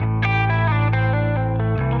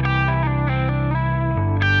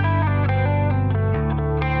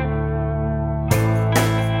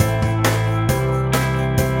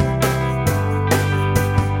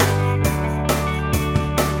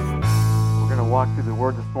walk through the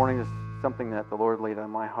Word this morning is something that the Lord laid on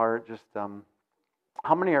my heart. Just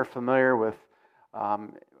how many are familiar with?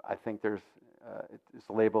 I think it's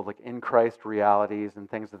labeled like in Christ realities and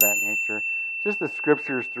things of that nature. Just the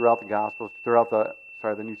scriptures throughout the Gospels, throughout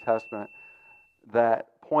the New Testament,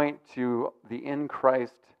 that point to the in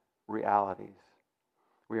Christ realities.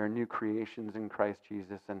 We are new creations in Christ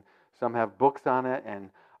Jesus, and some have books on it,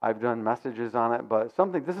 and I've done messages on it. But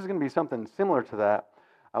this is going to be something similar to that.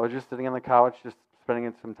 I was just sitting on the couch, just spending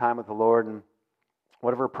some time with the Lord, and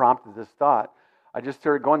whatever prompted this thought, I just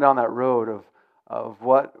started going down that road of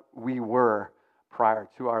what we were prior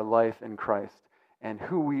to our life in Christ, and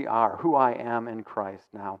who we are, who I am in Christ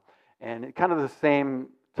now. And kind of the same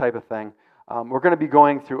type of thing. We're going to be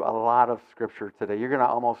going through a lot of Scripture today. You're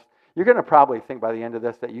going to probably think by the end of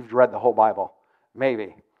this that you've read the whole Bible.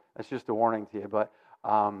 Maybe. That's just a warning to you. But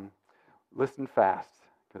listen fast,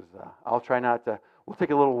 because I'll try not to. We'll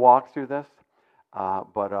take a little walk through this,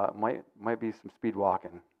 but might be some speed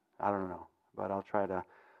walking. I don't know. But I'll try to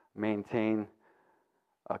maintain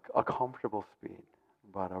a comfortable speed.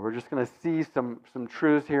 But we're just going to see some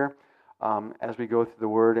truths here as we go through the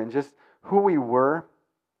Word, and just who we were.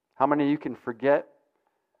 How many of you can forget?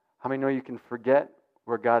 How many know you can forget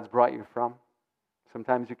where God's brought you from?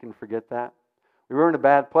 Sometimes you can forget that. We were in a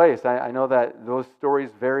bad place. I know that those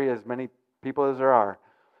stories vary, as many people as there are.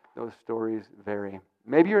 Those stories vary.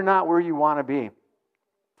 Maybe you're not where you want to be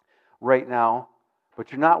right now,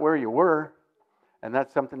 but you're not where you were, and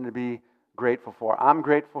that's something to be grateful for. I'm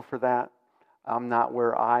grateful for that. I'm not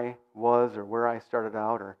where I was or where I started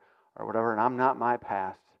out or whatever, and I'm not my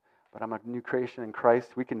past, but I'm a new creation in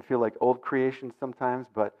Christ. We can feel like old creations sometimes,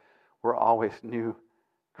 but we're always new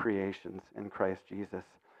creations in Christ Jesus.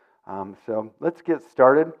 So let's get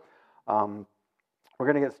started. We're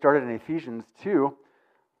going to get started in Ephesians 2.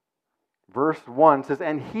 Verse 1 says,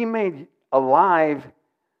 "And he made alive,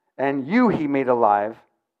 and you he made alive,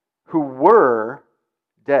 who were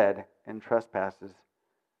dead in trespasses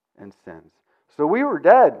and sins." So we were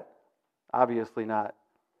dead. Obviously not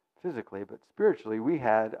physically, but spiritually we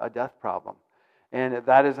had a death problem. And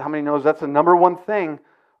that is, how many knows that's the number one thing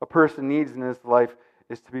a person needs in this life,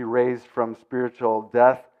 is to be raised from spiritual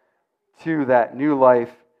death to that new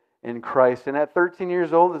life in Christ. And at 13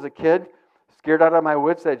 years old as a kid, scared out of my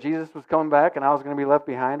wits that Jesus was coming back and I was going to be left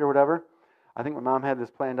behind or whatever, I think my mom had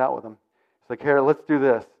this planned out with him. It's like, here, let's do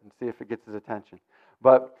this and see if it gets his attention.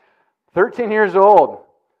 But 13 years old,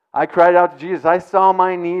 I cried out to Jesus. I saw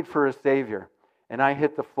my need for a Savior, and I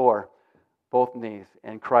hit the floor, both knees,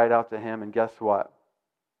 and cried out to Him. And guess what?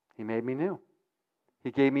 He made me new.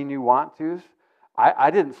 He gave me new want-tos.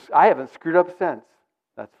 I haven't screwed up since.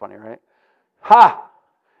 That's funny, right? Ha!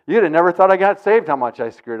 You'd have never thought I got saved how much I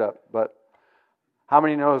screwed up. But how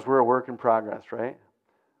many knows we're a work in progress, right?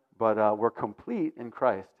 But we're complete in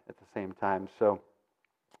Christ at the same time. So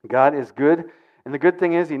God is good, and the good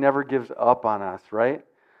thing is He never gives up on us, right?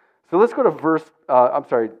 So let's go to verse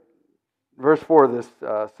 4 of this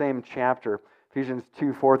same chapter. Ephesians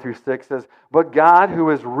 2, 4 through 6 says, "But God, who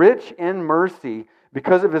is rich in mercy,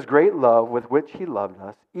 because of His great love with which He loved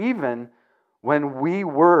us, even when we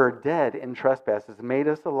were dead in trespasses, made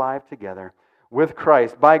us alive together with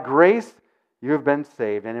Christ. By grace you have been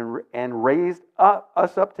saved, and raised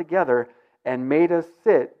us up together and made us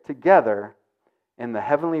sit together in the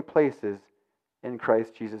heavenly places in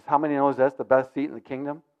Christ Jesus." How many knows that's the best seat in the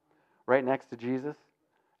kingdom? Right next to Jesus?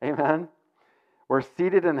 Amen? We're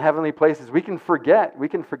seated in heavenly places. We can forget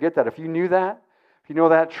that. If you knew that, if you know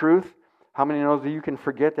that truth, how many knows that you can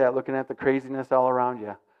forget that looking at the craziness all around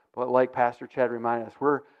you? But like Pastor Chad reminded us,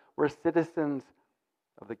 we're citizens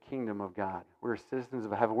of the kingdom of God. We're citizens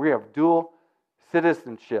of heaven. We have dual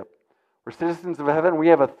citizenship. We're citizens of heaven. We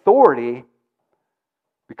have authority,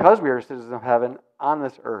 because we are citizens of heaven, on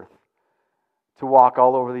this earth to walk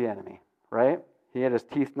all over the enemy, right? He had his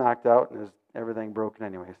teeth knocked out and his everything broken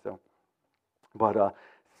anyway. But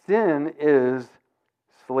sin is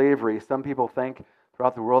slavery. Some people think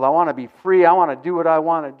throughout the world, I want to be free. I want to do what I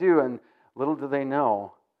want to do. And little do they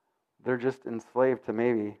know, they're just enslaved to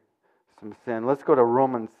maybe some sin. Let's go to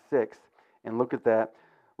Romans 6 and look at that.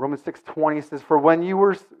 Romans 6:20 says, "For when you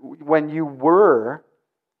were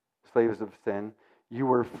slaves of sin, you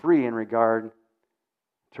were free in regard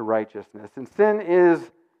to righteousness." And sin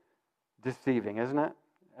is deceiving, isn't it?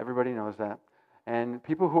 Everybody knows that. And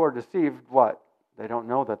people who are deceived, what? They don't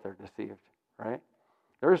know that they're deceived, right?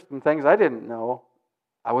 There's some things I didn't know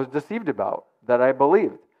I was deceived about that I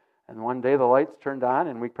believed. And one day the lights turned on,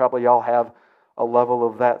 and we probably all have a level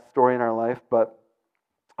of that story in our life, but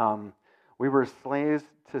we were slaves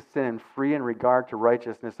to sin and free in regard to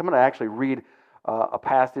righteousness. I'm going to actually read a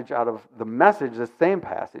passage out of the Message, the same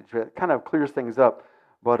passage. It kind of clears things up.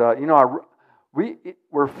 But,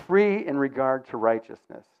 we're free in regard to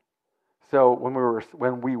righteousness. So when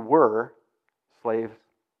we were slaves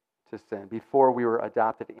to sin, before we were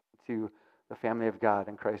adopted into the family of God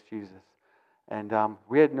in Christ Jesus, and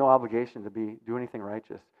we had no obligation to do anything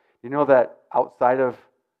righteous. You know that outside of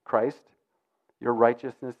Christ, your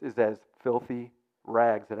righteousness is as filthy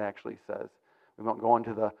rags, it actually says. We won't go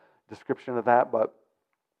into the description of that, but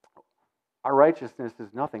our righteousness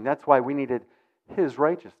is nothing. That's why we needed His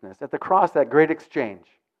righteousness. At the cross, that great exchange,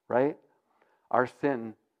 right? Our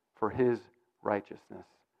sin for His righteousness.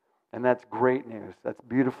 And that's great news. That's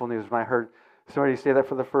beautiful news. When I heard somebody say that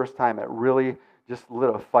for the first time, it really just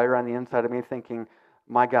lit a fire on the inside of me, thinking,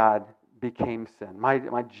 my God became sin.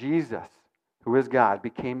 My Jesus, who is God,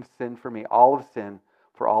 became sin for me. All of sin,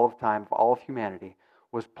 for all of time, for all of humanity,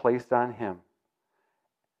 was placed on Him.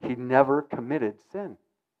 He never committed sin,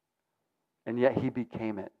 and yet He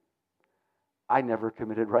became it. I never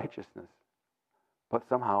committed righteousness, but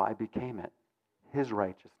somehow I became it, His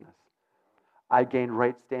righteousness. I gained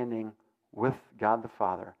right standing with God the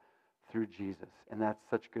Father through Jesus, and that's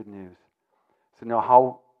such good news. So now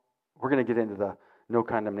how we're going to get into the no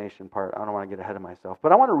condemnation part. I don't want to get ahead of myself,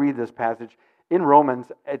 but I want to read this passage in Romans.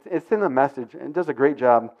 It's in the Message, and it does a great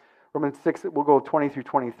job. Romans 6, we'll go 20 through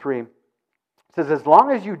 23. It says, as long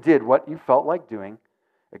as you did what you felt like doing,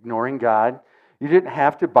 ignoring God, you didn't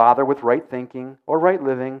have to bother with right thinking or right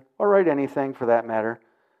living or right anything for that matter.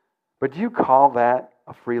 But do you call that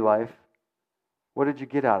a free life? What did you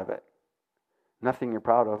get out of it? Nothing you're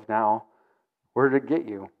proud of now. Where did it get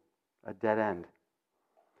you? A dead end.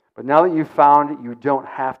 But now that you've found you don't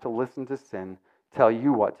have to listen to sin tell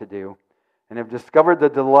you what to do, and have discovered the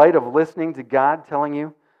delight of listening to God telling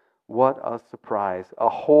you, what a surprise. A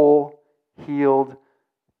whole, healed,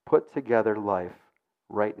 put together life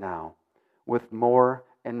right now, with more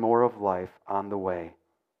and more of life on the way.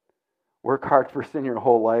 Work hard for sin your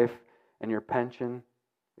whole life, and your pension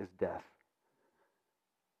is death.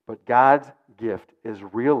 But God's gift is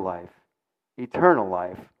real life, eternal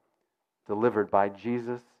life, delivered by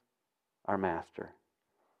Jesus, our Master.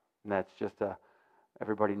 And that's just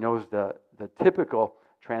everybody knows the typical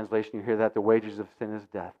translation. You hear that the wages of sin is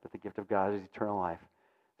death, but the gift of God is eternal life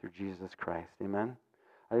through Jesus Christ. Amen?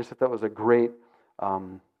 I just thought that was a great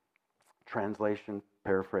translation,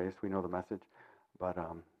 paraphrase. We know the Message, but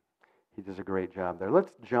he does a great job there.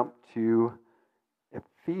 Let's jump to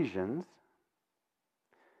Ephesians.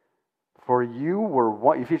 For you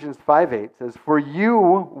were, Ephesians 5:8 says, for you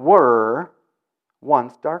were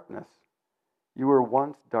once darkness. You were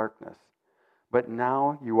once darkness, but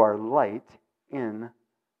now you are light in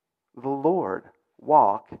the Lord.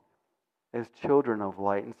 Walk as children of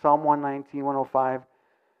light. And Psalm 119, 105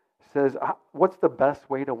 says, what's the best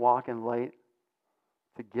way to walk in light?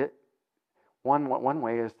 To get, one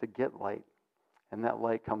way is to get light. And that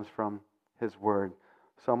light comes from His Word.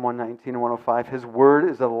 Psalm 119 and 105, His Word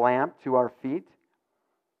is a lamp to our feet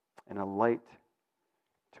and a light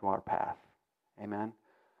to our path. Amen.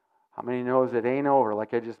 How many knows it ain't over?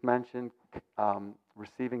 Like I just mentioned,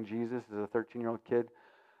 receiving Jesus as a 13-year-old kid,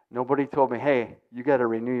 nobody told me, hey, you got to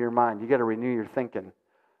renew your mind. You got to renew your thinking.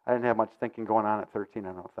 I didn't have much thinking going on at 13,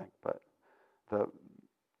 I don't think, but the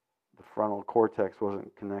frontal cortex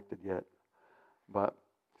wasn't connected yet. But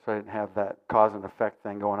so I didn't have that cause and effect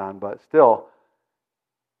thing going on. But still,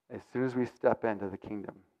 as soon as we step into the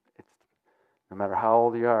kingdom, it's no matter how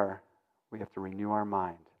old you are, we have to renew our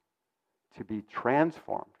mind to be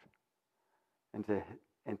transformed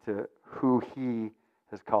into who He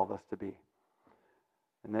has called us to be.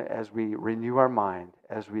 And that as we renew our mind,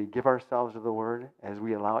 as we give ourselves to the Word, as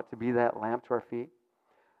we allow it to be that lamp to our feet,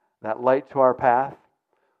 that light to our path,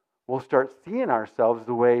 we'll start seeing ourselves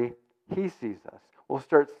the way He sees us. We'll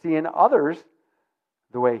start seeing others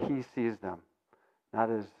the way He sees them. Not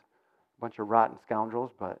as a bunch of rotten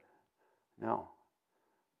scoundrels, but no.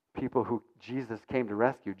 People who Jesus came to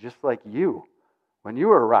rescue, just like you, when you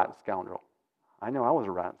were a rotten scoundrel. I know I was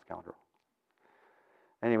a rotten scoundrel.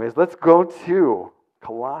 Anyways, let's go to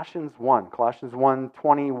Colossians 1. Colossians 1,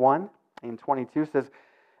 21 and 22 says,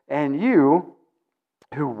 and you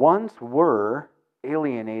who once were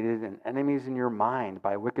alienated and enemies in your mind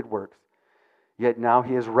by wicked works, yet now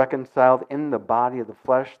He is reconciled in the body of the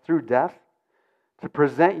flesh through death to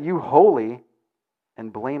present you holy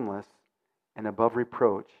and blameless and above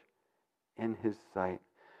reproach in His sight.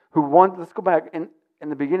 Who once, let's go back, in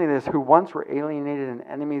the beginning of this, who once were alienated and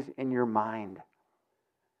enemies in your mind.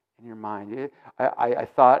 In your mind. I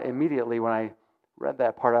thought immediately when I read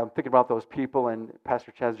that part, I'm thinking about those people, and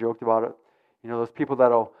Pastor Chaz joked about it, those people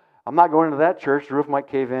that'll I'm not going to that church. The roof might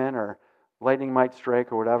cave in or lightning might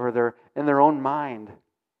strike or whatever. They're in their own mind.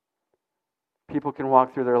 People can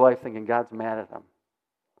walk through their life thinking God's mad at them.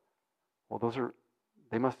 Well,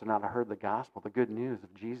 they must have not heard the gospel, the good news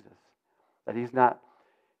of Jesus, that He's not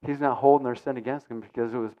holding their sin against them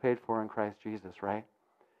because it was paid for in Christ Jesus, right?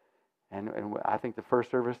 And I think the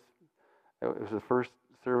first service, it was the first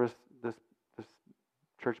service this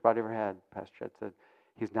church body ever had. Pastor Chet said,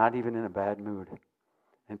 he's not even in a bad mood.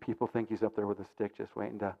 And people think he's up there with a stick just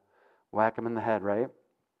waiting to whack him in the head, right?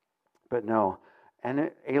 But no.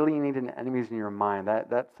 And alienated enemies in your mind,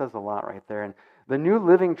 that says a lot right there. And the New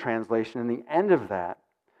Living Translation, in the end of that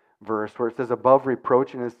verse, where it says, above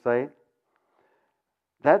reproach in His sight,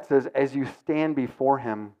 that says, as you stand before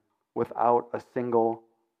Him without a single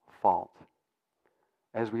fault.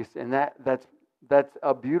 And that's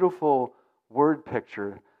a beautiful word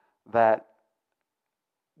picture that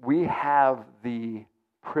we have the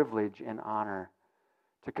privilege and honor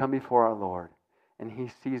to come before our Lord, and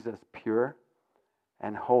He sees us pure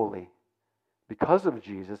and holy because of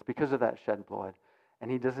Jesus, because of that shed blood,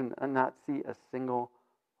 and He does not see a single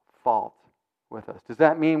fault with us. Does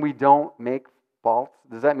that mean we don't make faults?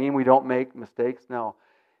 Does that mean we don't make mistakes? No.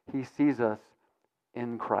 He sees us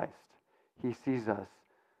in Christ. He sees us,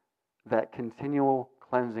 that continual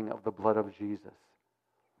cleansing of the blood of Jesus.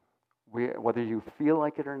 Whether you feel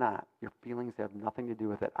like it or not, your feelings have nothing to do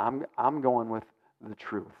with it. I'm going with the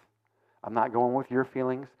truth. I'm not going with your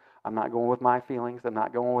feelings. I'm not going with my feelings. I'm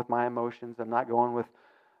not going with my emotions. I'm not going with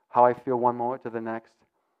how I feel one moment to the next.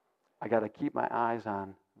 I got to keep my eyes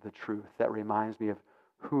on the truth that reminds me of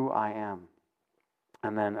who I am.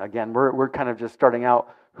 And then again, we're kind of just starting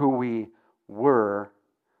out who we were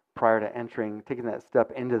prior to taking that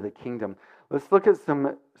step into the kingdom. Let's look at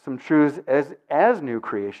some truths as new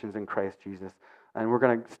creations in Christ Jesus. And we're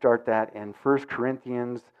going to start that in 1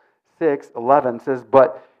 Corinthians 6:11. It says,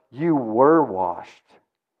 but you were washed,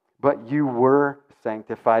 but you were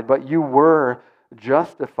sanctified, but you were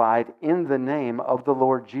justified in the name of the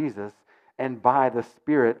Lord Jesus and by the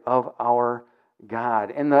Spirit of our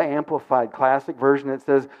God. In the Amplified Classic Version, it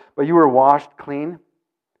says, but you were washed clean.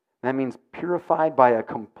 That means purified by a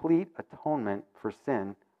complete atonement for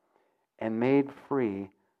sin and made free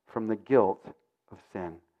from the guilt of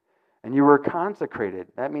sin. And you were consecrated.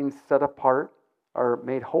 That means set apart or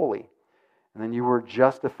made holy. And then you were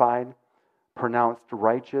justified, pronounced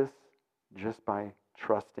righteous just by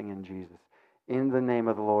trusting in Jesus, in the name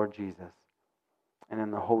of the Lord Jesus and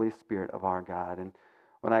in the Holy Spirit of our God. And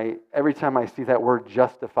every time I see that word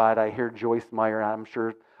justified, I hear Joyce Meyer. I'm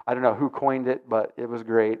sure, I don't know who coined it, but it was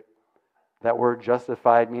great. That word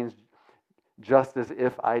justified means just as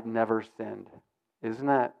if I'd never sinned. Isn't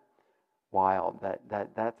that wild?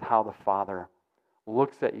 That's how the Father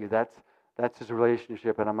looks at you. That's His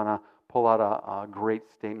relationship. And I'm going to pull out a great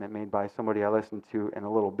statement made by somebody I listened to in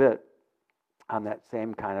a little bit on that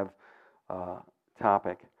same kind of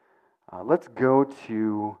topic. Let's go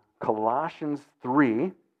to Colossians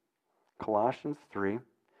 3. Colossians 3:1.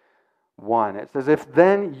 It says, if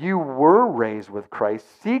then you were raised with Christ,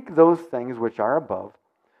 seek those things which are above,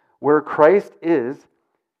 where Christ is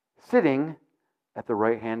sitting at the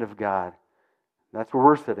right hand of God. That's where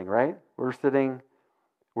we're sitting, right?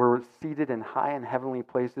 We're seated in high and heavenly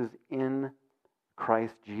places in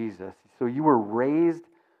Christ Jesus. So you were raised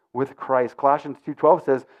with Christ. Colossians 2:12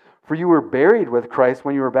 says, for you were buried with Christ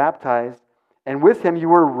when you were baptized, and with Him you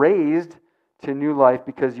were raised to new life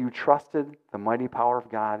because you trusted the mighty power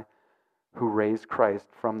of God who raised Christ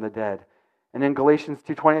from the dead. And in Galatians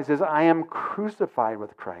 2:20 it says, I am crucified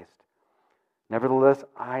with Christ. Nevertheless,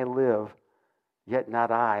 I live, yet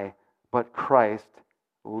not I, but Christ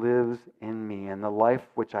lives in me. And the life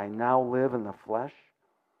which I now live in the flesh,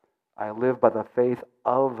 I live by the faith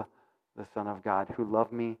of the Son of God who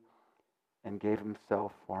loved me and gave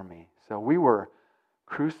Himself for me. So we were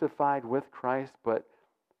crucified with Christ, but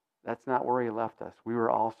that's not where He left us. We were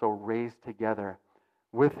also raised together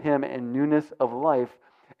with Him in newness of life.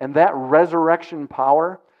 And that resurrection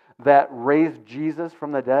power that raised Jesus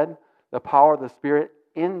from the dead, the power of the Spirit,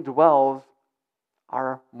 indwells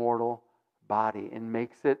our mortal body and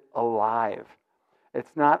makes it alive.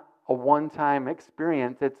 It's not a one-time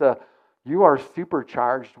experience. You are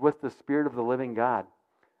supercharged with the Spirit of the living God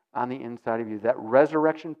on the inside of you. That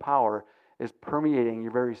resurrection power is permeating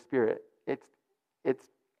your very spirit. It's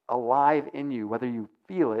alive in you, whether you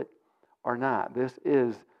feel it or not. This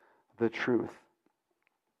is the truth.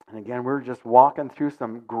 And again, we're just walking through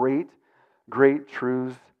some great, great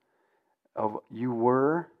truths of you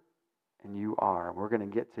were and you are. We're going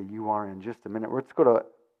to get to you are in just a minute. Let's go to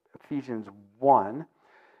Ephesians 1.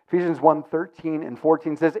 Ephesians 1:13 and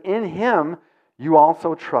 14 says, "In him you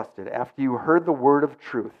also trusted after you heard the word of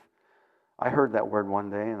truth." I heard that word one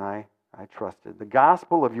day and I trusted. "The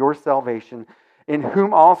gospel of your salvation, in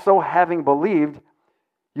whom also having believed,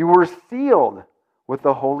 you were sealed with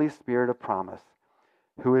the Holy Spirit of promise,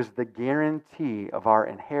 who is the guarantee of our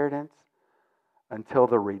inheritance until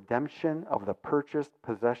the redemption of the purchased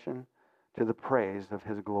possession to the praise of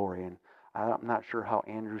his glory." And I'm not sure how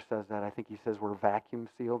Andrew says that. I think he says we're vacuum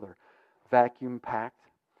sealed or vacuum packed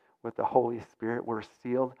with the Holy Spirit. We're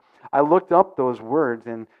sealed. I looked up those words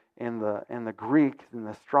in the Greek, in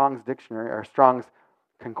the Strong's dictionary, or Strong's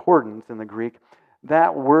concordance in the Greek.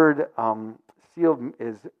 That word sealed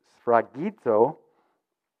is sphragizo.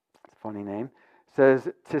 It's a funny name. Says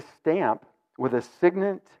to stamp with a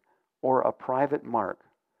signet or a private mark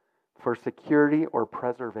for security or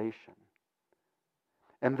preservation.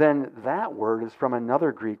 And then that word is from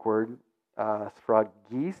another Greek word,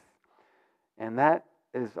 sphrageis, and that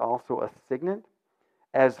is also a signet,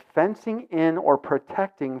 as fencing in or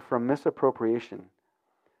protecting from misappropriation.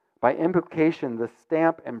 By implication, the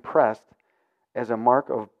stamp impressed as a mark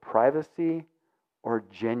of privacy or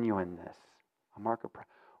genuineness. A mark of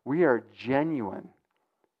we are genuine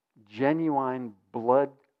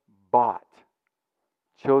blood-bought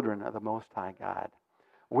children of the Most High God.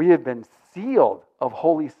 We have been sealed of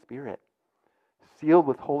Holy Spirit. Sealed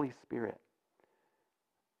with Holy Spirit.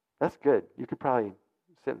 That's good. You could probably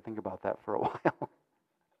sit and think about that for a while.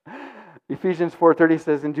 Ephesians 4:30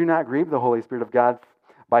 says, "And do not grieve the Holy Spirit of God,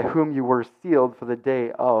 by whom you were sealed for the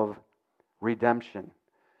day of redemption."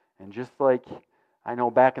 And just like, I know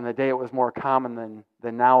back in the day it was more common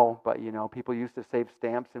than now, but people used to save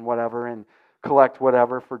stamps and whatever and collect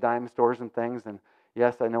whatever for dime stores and things. And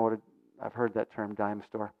yes, I know I've heard that term, dime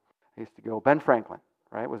store. I used to go, Ben Franklin,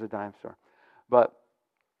 right, was a dime store. But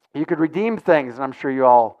you could redeem things, and I'm sure you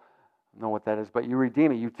all know what that is, but you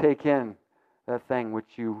redeem it. You take in that thing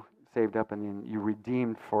which you saved up and then you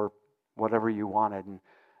redeemed for whatever you wanted.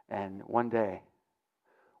 And one day,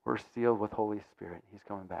 we're sealed with Holy Spirit. He's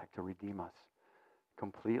coming back to redeem us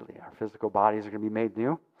completely. Our physical bodies are going to be made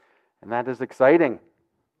new, and that is exciting.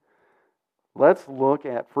 Let's look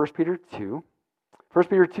at 1 Peter 2. 1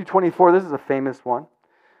 Peter 2:24, this is a famous one.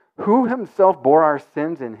 "Who himself bore our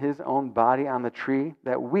sins in his own body on the tree,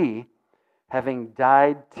 that we, having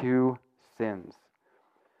died to sins,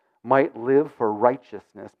 might live for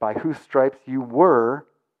righteousness, by whose stripes you were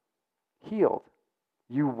healed."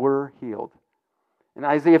 You were healed. And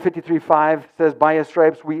Isaiah 53:5 says, "By his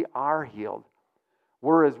stripes we are healed."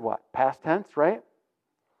 Were is what? Past tense, right?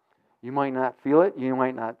 You might not feel it. You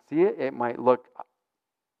might not see it. It might look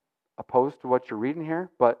opposed to what you're reading here,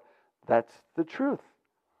 but that's the truth.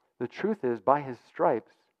 The truth is, by his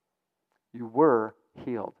stripes, you were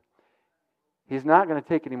healed. He's not going to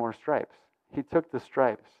take any more stripes. He took the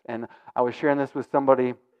stripes. And I was sharing this with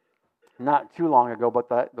somebody not too long ago, but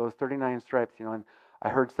those 39 stripes, and I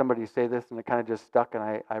heard somebody say this, and it kind of just stuck,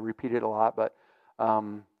 and I repeat it a lot, but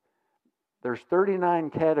there's 39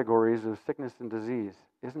 categories of sickness and disease.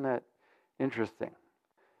 Isn't that interesting?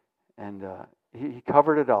 And he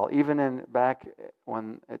covered it all, even back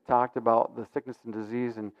when it talked about the sickness and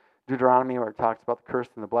disease in Deuteronomy, where it talks about the curse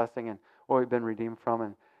and the blessing and what we've been redeemed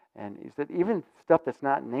from. And he said, even stuff that's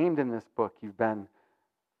not named in this book, it's been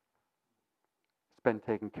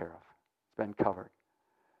taken care of. It's been covered.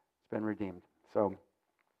 It's been redeemed. So,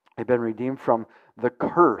 they've been redeemed from the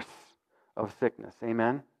curse of sickness.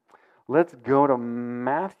 Amen? Let's go to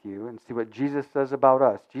Matthew and see what Jesus says about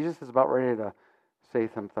us. Jesus is about ready to say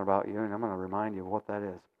something about you, and I'm going to remind you of what that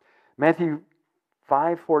is. Matthew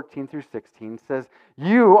 5:14 through 16 says,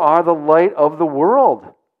 "You are the light of the world."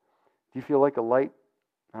 Do you feel like a light?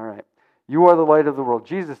 All right. "You are the light of the world."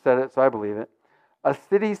 Jesus said it, so I believe it. "A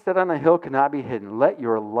city set on a hill cannot be hidden. Let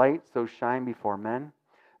your light so shine before men,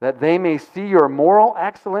 that they may see your moral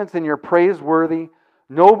excellence and your praiseworthy,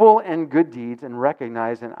 noble and good deeds, and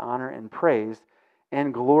recognize and honor and praise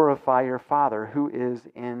and glorify your Father who is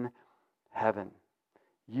in heaven."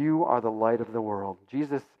 You are the light of the world.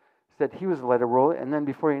 Jesus said he was the light of the world, and then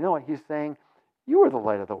before you know it, he's saying, you are the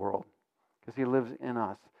light of the world, because he lives in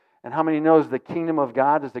us. And how many knows the kingdom of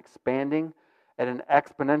God is expanding at an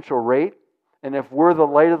exponential rate? And if we're the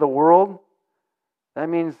light of the world, that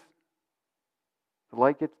means the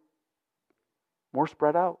light gets more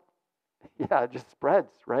spread out. Yeah, it just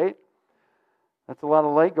spreads, right? That's a lot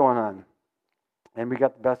of light going on. And we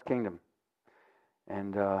got the best kingdom.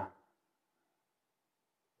 And the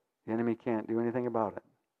enemy can't do anything about it.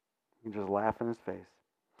 You can just laugh in his face.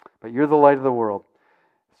 But you're the light of the world.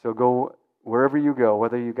 So go wherever you go,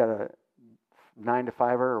 whether you got a 9 to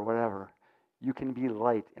 5 or whatever, You can be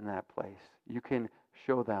light in that place. You can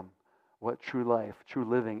show them what true life, true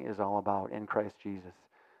living is all about in Christ Jesus.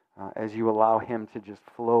 As you allow Him to just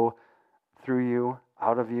flow through you,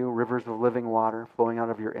 out of you, rivers of living water flowing out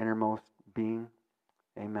of your innermost being.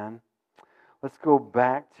 Amen. Let's go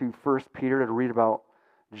back to 1 Peter to read about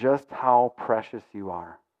just how precious you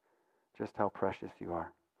are. Just how precious you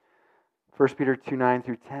are. 1 Peter 2:9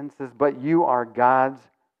 through 10 says, "But you are God's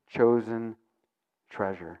chosen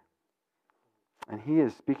treasure." And He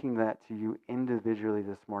is speaking that to you individually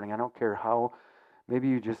this morning. I don't care how, maybe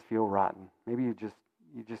you just feel rotten. Maybe you just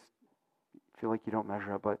feel like you don't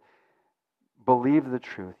measure up. But believe the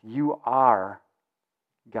truth. You are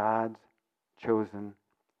God's chosen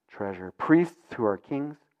treasure. Priests who are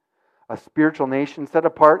kings, a spiritual nation set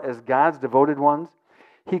apart as God's devoted ones.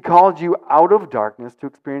 He called you out of darkness to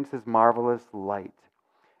experience His marvelous light.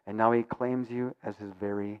 And now He claims you as His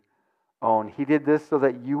very own. He did this so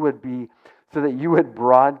that you would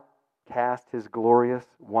broadcast His glorious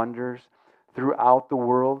wonders throughout the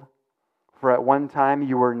world. For at one time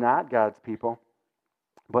you were not God's people,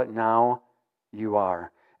 but now you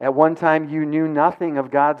are. At one time you knew nothing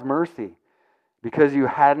of God's mercy because you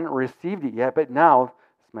hadn't received it yet, but now,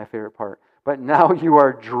 this is my favorite part, but now you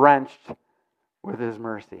are drenched with His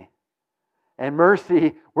mercy. And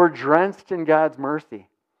mercy, we're drenched in God's mercy.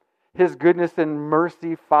 His goodness and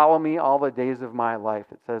mercy follow me all the days of my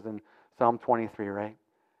life. It says in Psalm 23, right?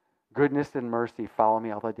 Goodness and mercy follow me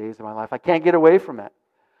all the days of my life. I can't get away from it.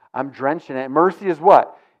 I'm drenched in it. Mercy is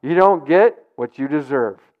what? You don't get what you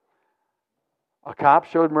deserve. A cop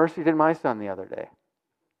showed mercy to my son the other day.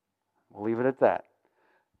 We'll leave it at that.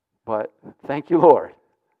 But thank you, Lord.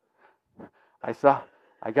 I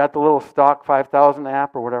got the little Stock 5000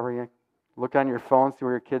 app or whatever. You look on your phone, see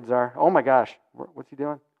where your kids are. Oh my gosh, what's he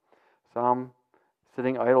doing? Some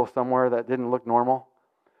sitting idle somewhere that didn't look normal.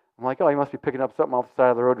 I'm like, oh, he must be picking up something off the side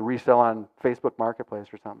of the road to resell on Facebook Marketplace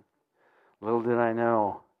or something. Little did I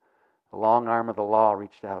know, the long arm of the law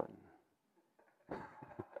reached out.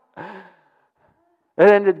 It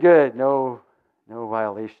ended good. No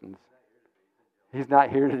violations. He's not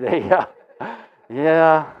here today.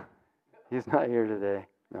 Yeah. He's not here today.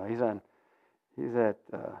 No, he's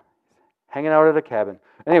hanging out at a cabin.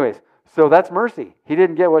 Anyways, so that's mercy. He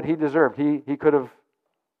didn't get what he deserved. He could have,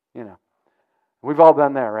 We've all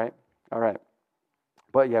been there, right? All right.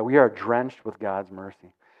 But yeah, we are drenched with God's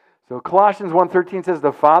mercy. So Colossians 1:13 says,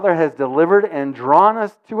 "The Father has delivered and drawn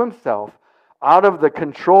us to Himself out of the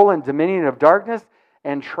control and dominion of darkness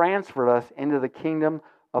and transferred us into the kingdom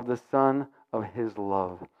of the Son of His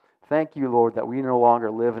love." Thank you, Lord, that we no longer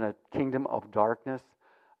live in a kingdom of darkness,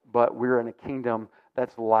 but we're in a kingdom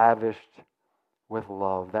that's lavished with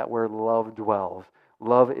love, that where love dwells.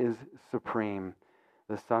 Love is supreme,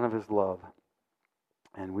 the Son of His love.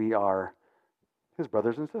 And we are His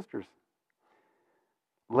brothers and sisters.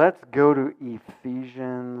 Let's go to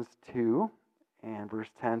Ephesians 2 and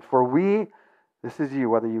verse 10. "For we," this is you,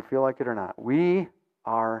 whether you feel like it or not, "we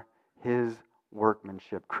are His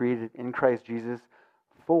workmanship, created in Christ Jesus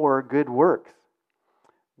for good works,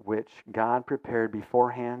 which God prepared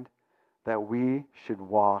beforehand that we should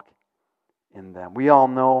walk in them." We all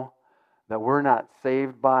know that we're not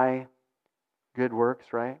saved by good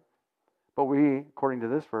works, right? But we, according to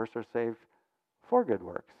this verse, are saved for good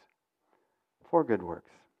works. For good works.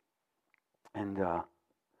 And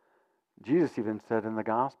Jesus even said in the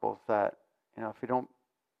Gospels that, if you don't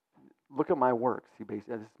look at my works, this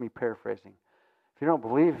is me paraphrasing. If you don't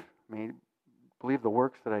believe me, believe the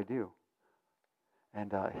works that I do.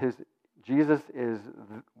 And Jesus is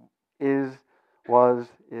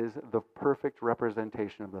the perfect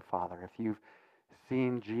representation of the Father. If you've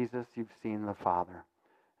seen Jesus, you've seen the Father.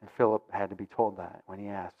 And Philip had to be told that when he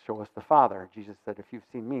asked, "Show us the Father." Jesus said, "If you've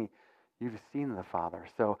seen me, you've seen the Father."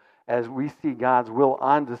 So as we see God's will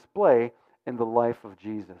on display in the life of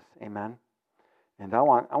Jesus, amen. And I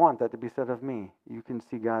want that to be said of me. You can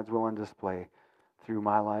see God's will on display through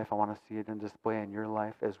my life. I want to see it on display in your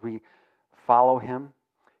life as we follow Him.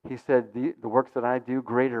 He said, the works that I do,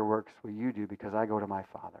 greater works will you do because I go to my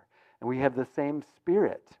Father. And we have the same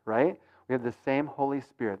Spirit, right? We have the same Holy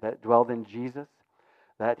Spirit that dwelled in Jesus,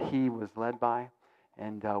 that He was led by.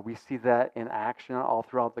 And we see that in action all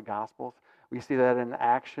throughout the Gospels. We see that in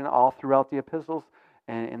action all throughout the epistles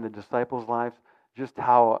and in the disciples' lives, just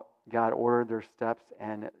how God ordered their steps,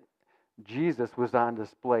 and Jesus was on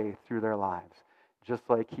display through their lives, just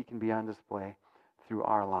like He can be on display through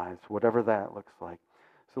our lives, whatever that looks like.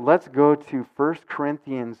 So let's go to 1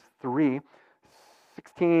 Corinthians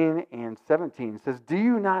 3:16 and 17. It says, "Do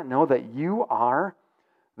you not know that you are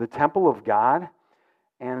the temple of God,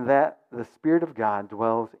 and that the Spirit of God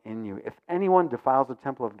dwells in you. If anyone defiles the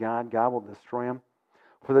temple of God, God will destroy him.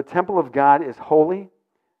 For the temple of God is holy,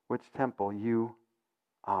 which temple you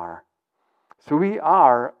are. So we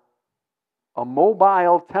are a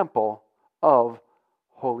mobile temple of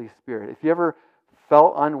Holy Spirit. If you ever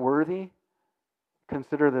felt unworthy,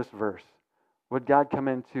 consider this verse. Would God come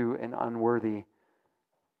into an unworthy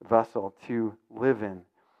vessel to live in?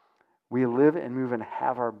 We live and move and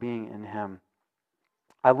have our being in Him.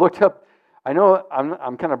 I looked up, I know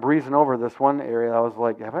I'm kind of breezing over this one area. I was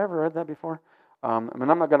like, have I ever read that before? I mean,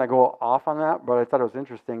 I'm not going to go off on that, but I thought it was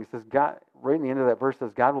interesting. It says, God, right in the end of that verse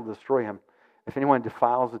says, God will destroy him if anyone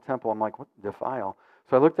defiles the temple. I'm like, what? Defile?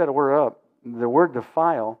 So I looked that word up. The word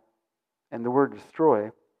defile and the word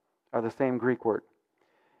destroy are the same Greek word.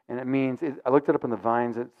 And it means, I looked it up in the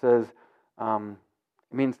Vines, it says, it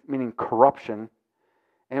means meaning corruption.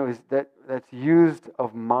 And it was that's used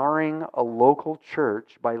of marring a local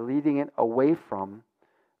church by leading it away from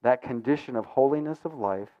that condition of holiness of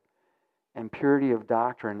life and purity of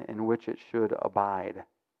doctrine in which it should abide.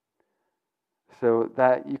 So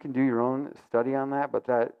that you can do your own study on that, but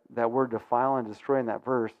that word defile and destroy in that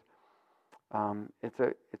verse,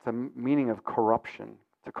 it's a meaning of corruption,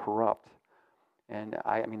 to corrupt. And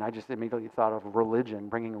I just immediately thought of religion,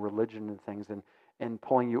 bringing religion into things and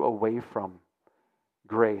pulling you away from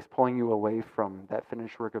grace, pulling you away from that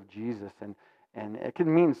finished work of Jesus. And it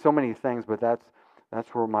can mean so many things, but that's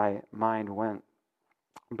where my mind went.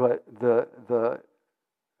 But the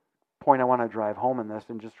point I want to drive home in this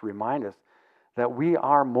and just remind us that we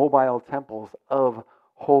are mobile temples of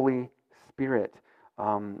Holy Spirit.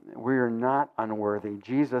 We are not unworthy.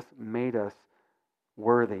 Jesus made us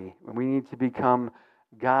worthy. We need to become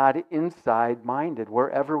God inside minded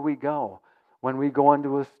wherever we go. When we go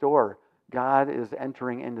into a store, God is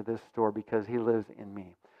entering into this store because He lives in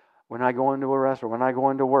me. When I go into a restaurant, when I go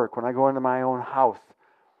into work, when I go into my own house,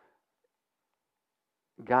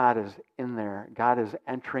 God is in there. God is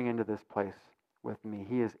entering into this place with me.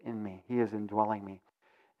 He is in me. He is indwelling me.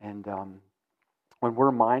 And when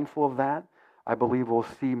we're mindful of that, I believe we'll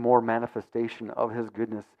see more manifestation of His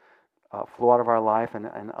goodness flow out of our life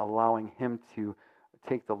and allowing Him to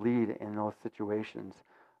take the lead in those situations.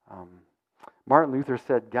 Martin Luther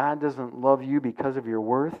said, God doesn't love you because of your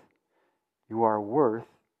worth. You are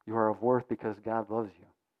of worth because God loves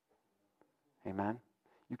you. Amen?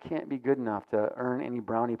 You can't be good enough to earn any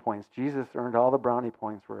brownie points. Jesus earned all the brownie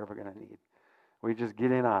points we're ever going to need. We just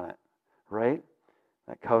get in on it, right?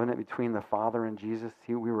 That covenant between the Father and Jesus,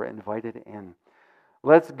 we were invited in.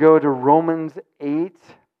 Let's go to Romans 8,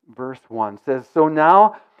 verse 1. It says, so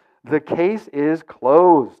now the case is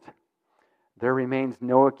closed. There remains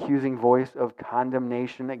no accusing voice of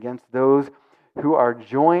condemnation against those who are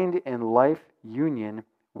joined in life union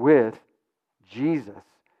with Jesus,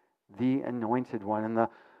 the Anointed One. In the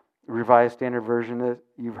Revised Standard Version,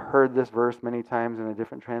 you've heard this verse many times in a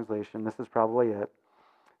different translation. This is probably it.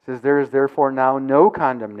 It says, there is therefore now no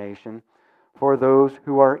condemnation for those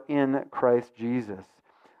who are in Christ Jesus.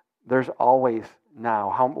 There's always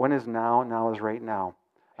now. When is now? Now is right now.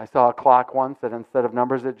 I saw a clock once that instead of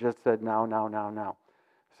numbers, it just said now, now, now, now.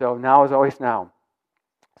 So now is always now.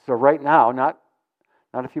 So right now, not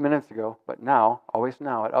a few minutes ago, but now, always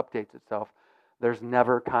now, it updates itself. There's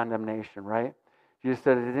never condemnation, right? Jesus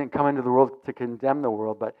said it didn't come into the world to condemn the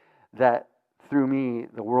world, but that through me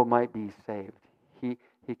the world might be saved. He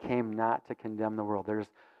came not to condemn the world. There's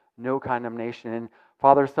no condemnation. And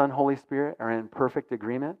Father, Son, Holy Spirit are in perfect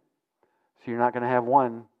agreement. So you're not going to have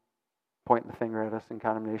one pointing the finger at us in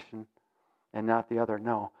condemnation and not the other.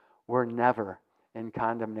 No, we're never in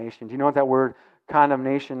condemnation. Do you know what that word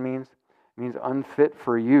condemnation means? It means unfit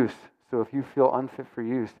for use. So if you feel unfit for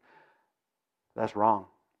use, that's wrong.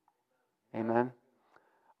 Amen?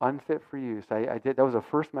 Unfit for use. I did. That was the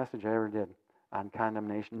first message I ever did on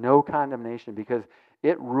condemnation. No condemnation, because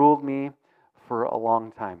it ruled me for a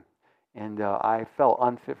long time. And I felt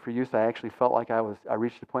unfit for use. I actually felt like I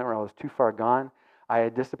reached a point where I was too far gone. I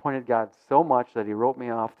had disappointed God so much that He wrote me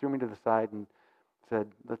off, threw me to the side, and said,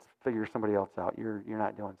 let's figure somebody else out. You're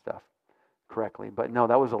not doing stuff correctly. But no,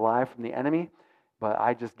 that was a lie from the enemy. But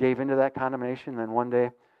I just gave into that condemnation. And then one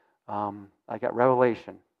day, I got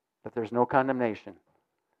revelation that there's no condemnation.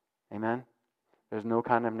 Amen? There's no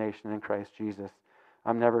condemnation in Christ Jesus.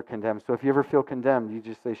 I'm never condemned. So if you ever feel condemned, you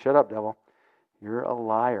just say, shut up, devil. You're a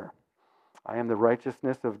liar. I am the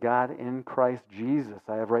righteousness of God in Christ Jesus.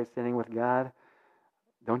 I have right standing with God.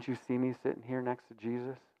 Don't you see me sitting here next to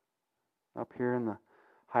Jesus? Up here in the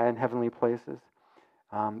high and heavenly places?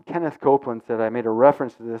 Kenneth Copeland said, I made a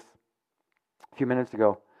reference to this a few minutes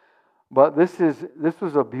ago, but this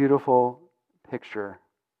was a beautiful picture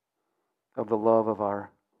of the love of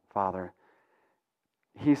our Father.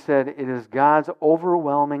 He said, it is God's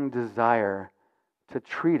overwhelming desire to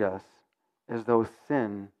treat us as though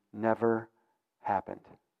sin never happened.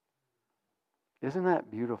 Isn't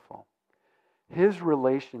that beautiful? His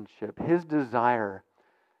relationship, his desire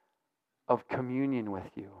of communion with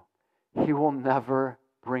you, he will never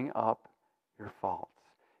bring up your faults.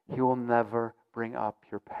 He will never bring up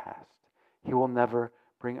your past. He will never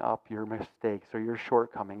bring up your mistakes or your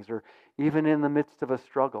shortcomings, or even in the midst of a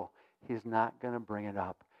struggle. He's not going to bring it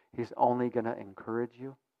up. He's only going to encourage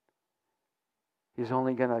you. He's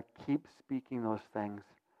only going to keep speaking those things,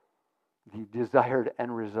 the desired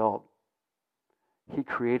end result. He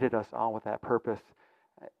created us all with that purpose.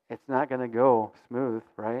 It's not going to go smooth,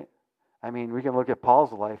 right? I mean, we can look at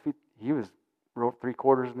Paul's life. He wrote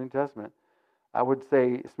 3/4 of the New Testament. I would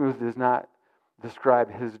say smooth does not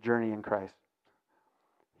describe his journey in Christ.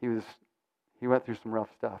 He went through some rough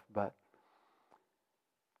stuff, but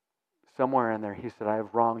somewhere in there he said, I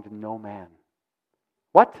have wronged no man.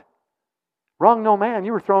 What? Wronged no man?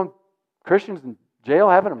 You were throwing Christians in jail,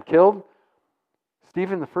 having them killed?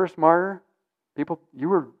 Stephen, the first martyr? People, you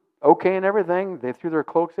were okay and everything. They threw their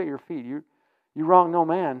cloaks at your feet. You wronged no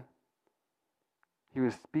man. He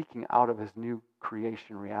was speaking out of his new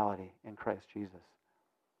creation reality in Christ Jesus.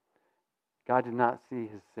 God did not see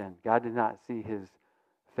his sin. God did not see his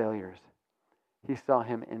failures. He saw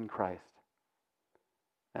him in Christ.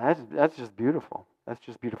 And that's just beautiful. That's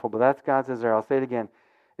just beautiful. But that's God's desire. I'll say it again.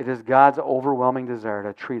 It is God's overwhelming desire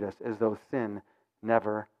to treat us as though sin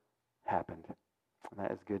never happened. And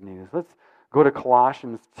that is good news. Let's go to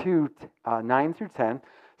Colossians 2, 9 through 10. It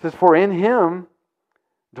says, for in him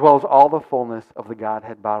dwells all the fullness of the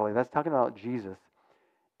Godhead bodily. That's talking about Jesus.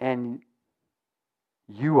 And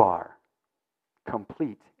you are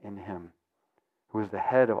complete in him, who is the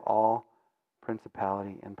head of all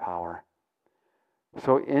principality and power.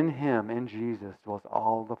 So in him, in Jesus, dwells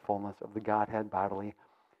all the fullness of the Godhead bodily.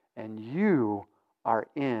 And you are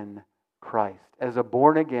in Christ. As a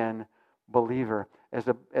born-again believer, as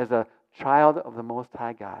a child of the Most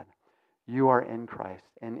High God, you are in Christ.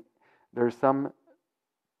 And there's some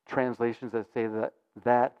translations that say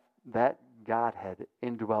that Godhead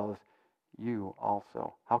indwells you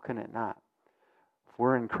also. How can it not? If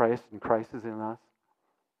we're in Christ and Christ is in us.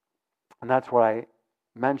 And that's what I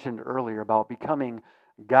mentioned earlier about becoming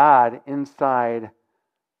God inside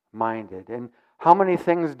minded. And how many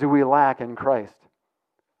things do we lack in Christ?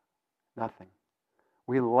 Nothing.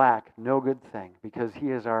 We lack no good thing because he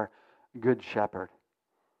is our good shepherd.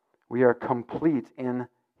 We are complete in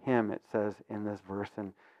him, it says in this verse.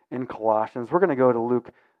 And in Colossians, we're going to go to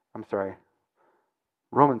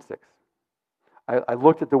Romans 6. I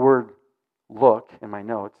looked at the word look in my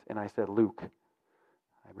notes, and I said Luke.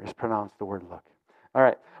 I mispronounced the word look. All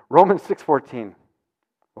right, Romans 6:14.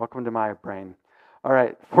 Welcome to my brain. All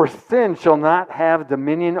right, for sin shall not have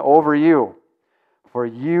dominion over you, for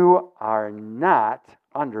you are not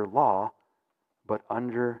under law, but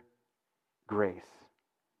under grace.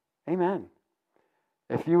 Amen.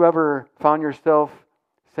 If you ever found yourself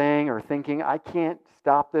saying or thinking, I can't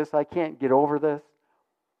stop this, I can't get over this,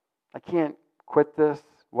 I can't quit this,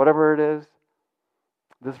 whatever it is,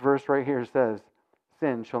 this verse right here says,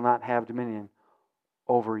 sin shall not have dominion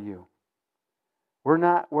over you. We're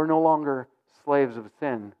no longer slaves of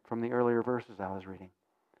sin from the earlier verses I was reading.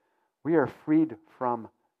 We are freed from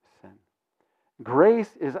sin.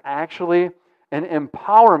 Grace is actually an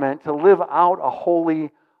empowerment to live out a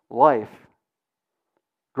holy life.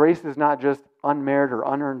 Grace is not just unmerited or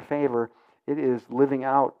unearned favor. It is living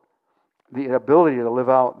out the ability to live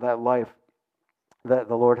out that life that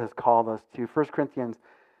the Lord has called us to. 1 Corinthians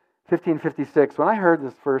 15:56. When I heard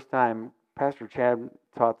this first time, Pastor Chad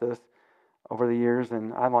taught this over the years,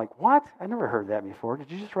 and I'm like, what? I never heard that before.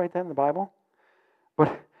 Did you just write that in the Bible?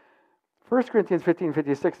 But 1 Corinthians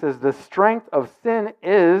 15:56 says, the strength of sin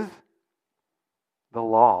is the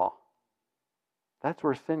law. That's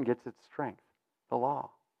where sin gets its strength, the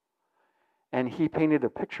law. And he painted a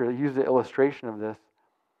picture, he used an illustration of this,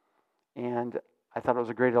 and I thought it was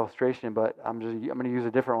a great illustration, but I'm going to use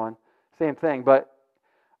a different one. Same thing, but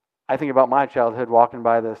I think about my childhood walking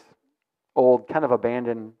by this old kind of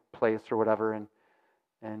abandoned place or whatever, and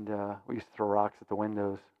we used to throw rocks at the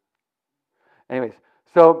windows. Anyways,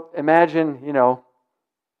 so imagine,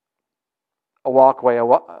 a walkway,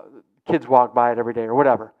 kids walk by it every day or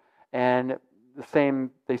whatever, and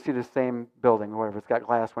they see the same building or whatever, it's got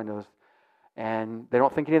glass windows, and they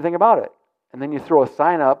don't think anything about it. And then you throw a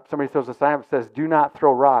sign up, somebody throws a sign up that says, do not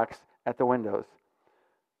throw rocks at the windows.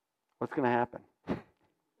 What's going to happen?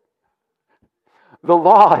 The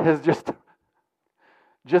law is just,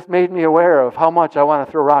 just made me aware of how much I want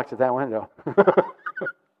to throw rocks at that window.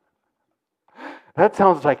 That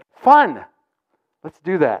sounds like fun. Let's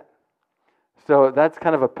do that. So that's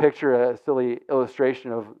kind of a picture, a silly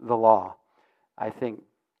illustration of the law. I think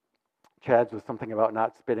Chad's was something about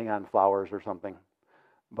not spitting on flowers or something,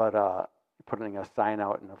 but putting a sign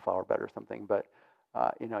out in a flower bed or something. But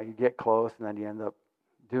you get close and then you end up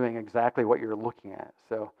doing exactly what you're looking at.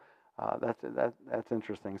 So that's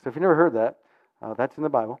interesting. So if you never heard that, that's in the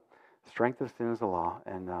Bible. Strength of sin is the law,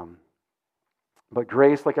 and but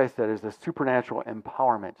grace, like I said, is a supernatural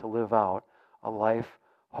empowerment to live out a life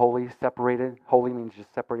holy, separated. Holy means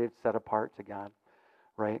just separated, set apart to God,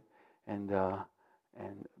 right? And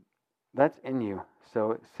that's in you.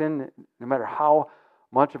 So sin, no matter how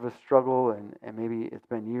much of a struggle, and maybe it's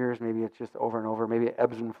been years, maybe it's just over and over, maybe it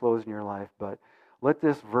ebbs and flows in your life, but let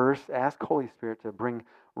this verse, ask Holy Spirit to bring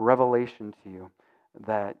revelation to you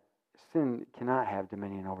that sin cannot have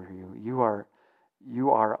dominion over you.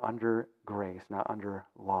 You are under grace, not under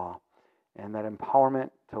law. And that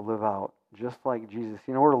empowerment to live out just like Jesus.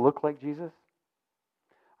 You know where to look like Jesus?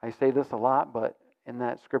 I say this a lot, but in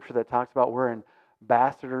that scripture that talks about we're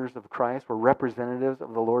ambassadors of Christ, we're representatives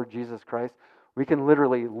of the Lord Jesus Christ, we can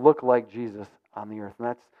literally look like Jesus on the earth.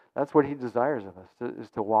 And that's what he desires of us,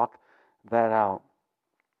 is to walk that out.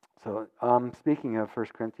 So speaking of 1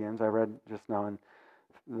 Corinthians, I read just now in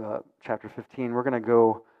chapter 15, we're going to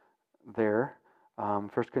go there. 1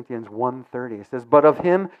 Corinthians 1:30, it says, "But of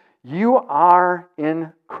him you are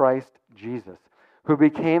in Christ Jesus, who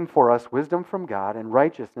became for us wisdom from God and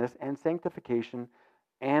righteousness and sanctification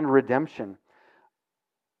and redemption."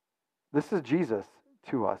 This is Jesus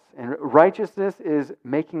to us. And righteousness is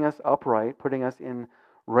making us upright, putting us in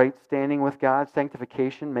right standing with God.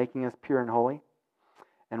 Sanctification, making us pure and holy.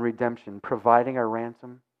 And redemption, providing our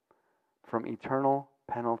ransom from eternal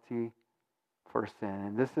penalty for sin.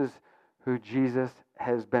 And this is who Jesus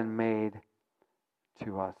has been made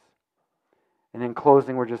to us. And in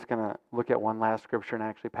closing, we're just going to look at one last scripture. And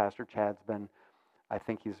actually, Pastor Chad's been, I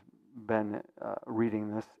think he's been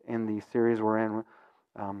reading this in the series we're in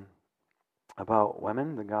about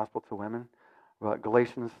women, the gospel to women. But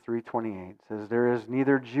Galatians 3:28 says, "There is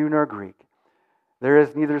neither Jew nor Greek. There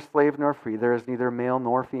is neither slave nor free. There is neither male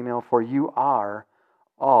nor female, for you are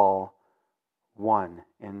all one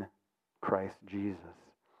in Christ Jesus."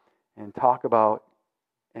 And talk about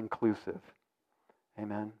inclusive.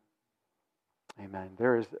 Amen. Amen.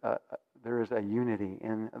 There is a unity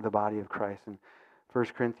in the body of Christ. And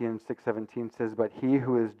 1 Corinthians 6:17 says, "But he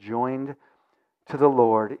who is joined to the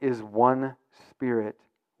Lord is one spirit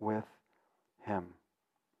with him."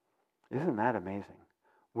 Isn't that amazing?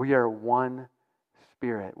 We are one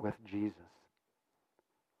spirit with Jesus.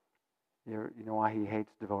 You know why he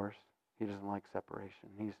hates divorce? He doesn't like separation.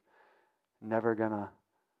 He's never gonna,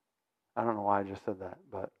 I don't know why I just said that,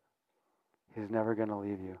 but he's never going to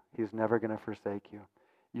leave you. He's never going to forsake you.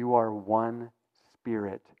 You are one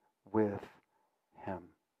spirit with him.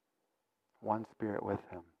 One spirit with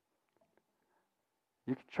him.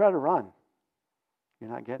 You can try to run. You're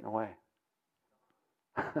not getting away.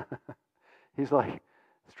 He's like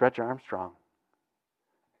Stretch Armstrong.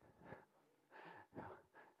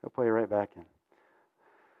 He'll pull you right back in.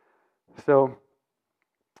 So,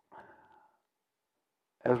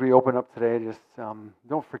 as we open up today, just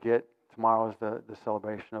don't forget, tomorrow is the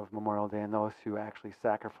celebration of Memorial Day and those who actually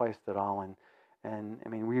sacrificed it all. And I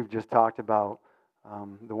mean, we've just talked about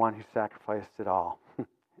the one who sacrificed it all.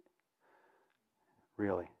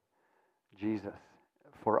 Really. Jesus.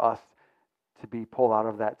 For us to be pulled out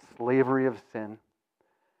of that slavery of sin.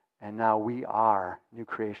 And now we are new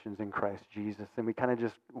creations in Christ Jesus. And we kind of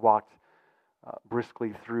just walked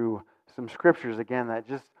briskly through some scriptures again that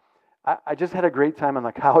I just had a great time on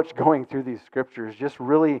the couch going through these scriptures, just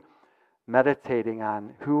really meditating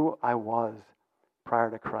on who I was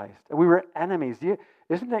prior to Christ. And we were enemies.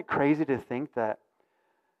 Isn't it crazy to think that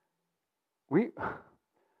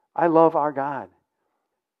I love our God.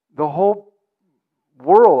 The whole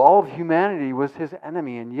world, all of humanity was his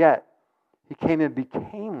enemy, and yet he came and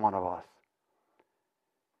became one of us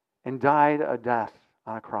and died a death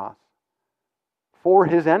on a cross for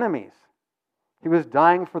his enemies. He was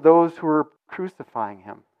dying for those who were crucifying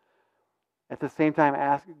him. At the same time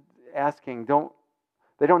asking,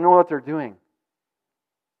 they don't know what they're doing.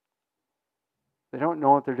 They don't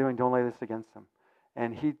know what they're doing. Don't lay this against them.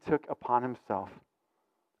 And he took upon himself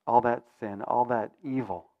all that sin, all that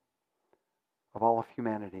evil of all of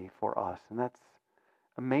humanity for us. And that's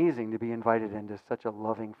amazing to be invited into such a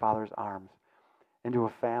loving Father's arms, into a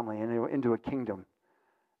family, into a kingdom,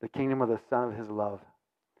 the kingdom of the Son of his love.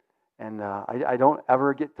 And I don't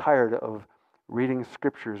ever get tired of reading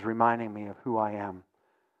scriptures reminding me of who I am,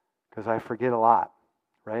 because I forget a lot,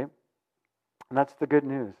 right? And that's the good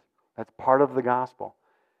news. That's part of the gospel,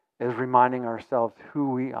 is reminding ourselves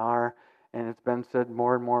who we are. And it's been said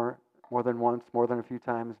more than once, more than a few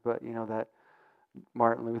times, but that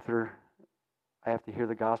Martin Luther, I have to hear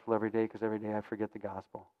the gospel every day because every day I forget the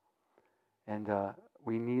gospel. And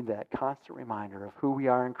we need that constant reminder of who we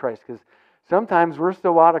are in Christ, because sometimes we're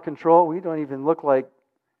so out of control, we don't even look like,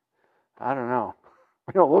 I don't know,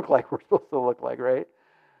 we don't look like we're supposed to look like, right?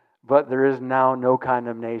 But there is now no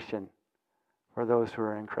condemnation for those who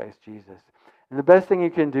are in Christ Jesus. And the best thing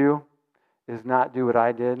you can do is not do what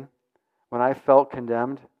I did. When I felt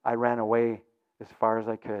condemned, I ran away as far as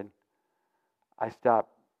I could. I stopped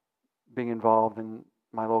being involved in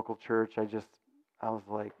my local church. I was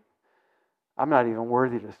like, I'm not even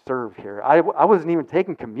worthy to serve here. I wasn't even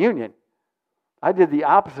taking communion. I did the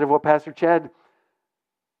opposite of what Pastor Chad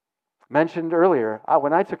mentioned earlier.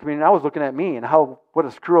 When I took communion, I was looking at me and what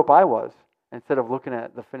a screw up I was, instead of looking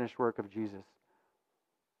at the finished work of Jesus.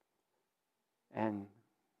 And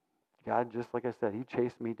God, just like I said, He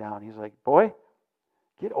chased me down. He's like, boy,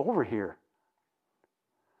 get over here.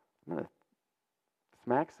 I'm going to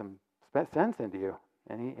smack some sense into you.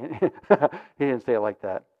 And he didn't say it like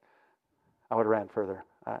that. I would have ran further.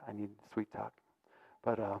 I need sweet talk.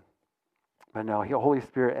 But no, the Holy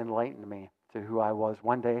Spirit enlightened me to who I was.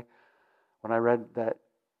 One day, when I read that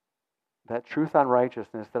truth on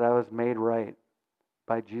righteousness, that I was made right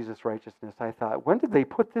by Jesus' righteousness, I thought, when did they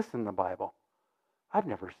put this in the Bible? I've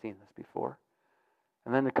never seen this before.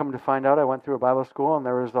 And then to come to find out, I went through a Bible school, and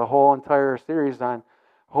there was a whole entire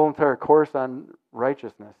course on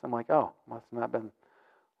righteousness. I'm like, oh, must have not been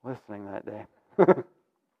listening that day.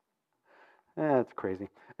 It's crazy.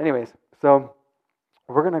 Anyways, so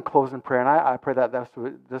we're going to close in prayer, and I pray that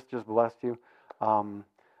this just blessed you.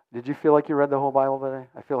 Did you feel like you read the whole Bible today?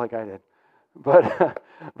 I feel like I did. But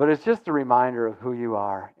it's just a reminder of who you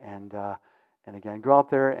are. And again, go out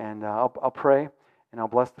there, and I'll pray, and I'll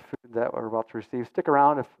bless the food that we're about to receive. Stick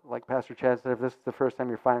around, if, like Pastor Chad said, if this is the first time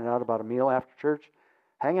you're finding out about a meal after church,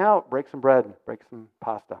 hang out, break some bread, break some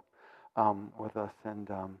pasta with us, and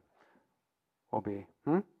we'll be...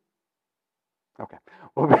 Okay.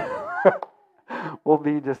 We'll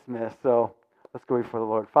be dismissed. So let's go before the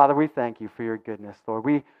Lord. Father, we thank you for your goodness, Lord.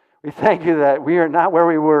 We thank you that we are not where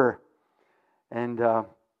we were, and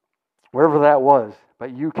wherever that was,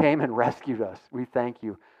 but you came and rescued us. We thank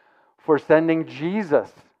you for sending Jesus,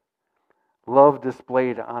 love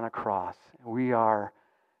displayed on a cross. We are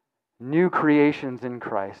new creations in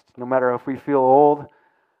Christ. No matter if we feel old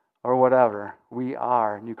or whatever, we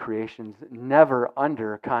are new creations, never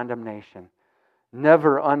under condemnation.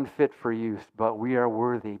 Never unfit for use, but we are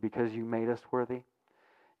worthy because you made us worthy.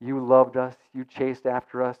 You loved us, you chased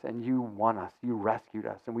after us, and you won us. You rescued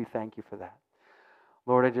us, and we thank you for that.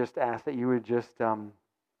 Lord, I just ask that you would just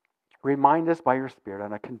remind us by your Spirit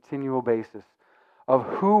on a continual basis of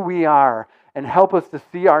who we are, and help us to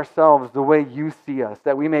see ourselves the way you see us,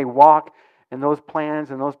 that we may walk in those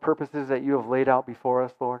plans and those purposes that you have laid out before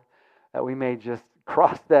us, Lord, that we may just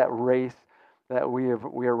cross that race that we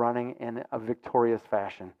are running in a victorious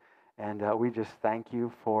fashion. And we just thank you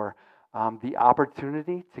for the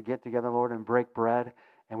opportunity to get together, Lord, and break bread.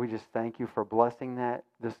 And we just thank you for blessing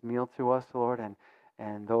this meal to us, Lord,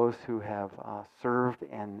 and those who have served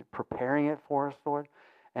and preparing it for us, Lord.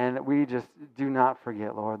 And we just do not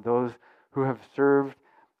forget, Lord, those who have served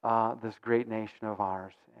this great nation of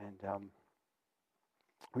ours. And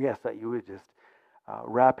we ask that you would just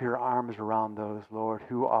wrap your arms around those, Lord,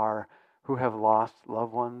 who have lost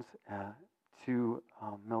loved ones to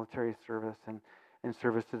military service and in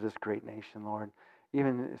service to this great nation, Lord.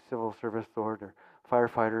 Even civil service, Lord, or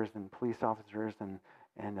firefighters and police officers and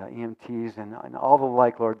EMTs and all the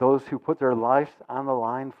like, Lord, those who put their lives on the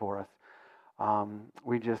line for us.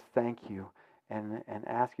 We just thank you and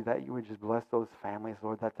ask you that you would just bless those families,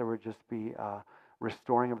 Lord, that there would just be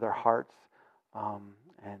restoring of their hearts.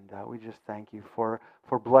 And we just thank you for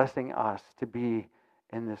blessing us to be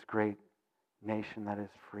in this great nation that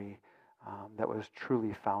is free, that was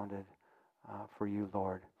truly founded for you,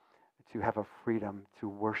 Lord, to have a freedom to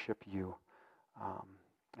worship you.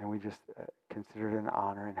 And we just consider it an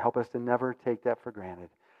honor, and help us to never take that for granted.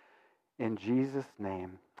 In Jesus'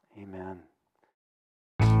 name, amen.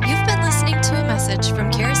 You've been listening to a message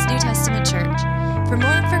from Charis New Testament Church. For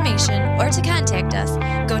more information or to contact us,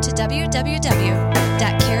 go to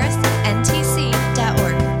www.charisnt.com.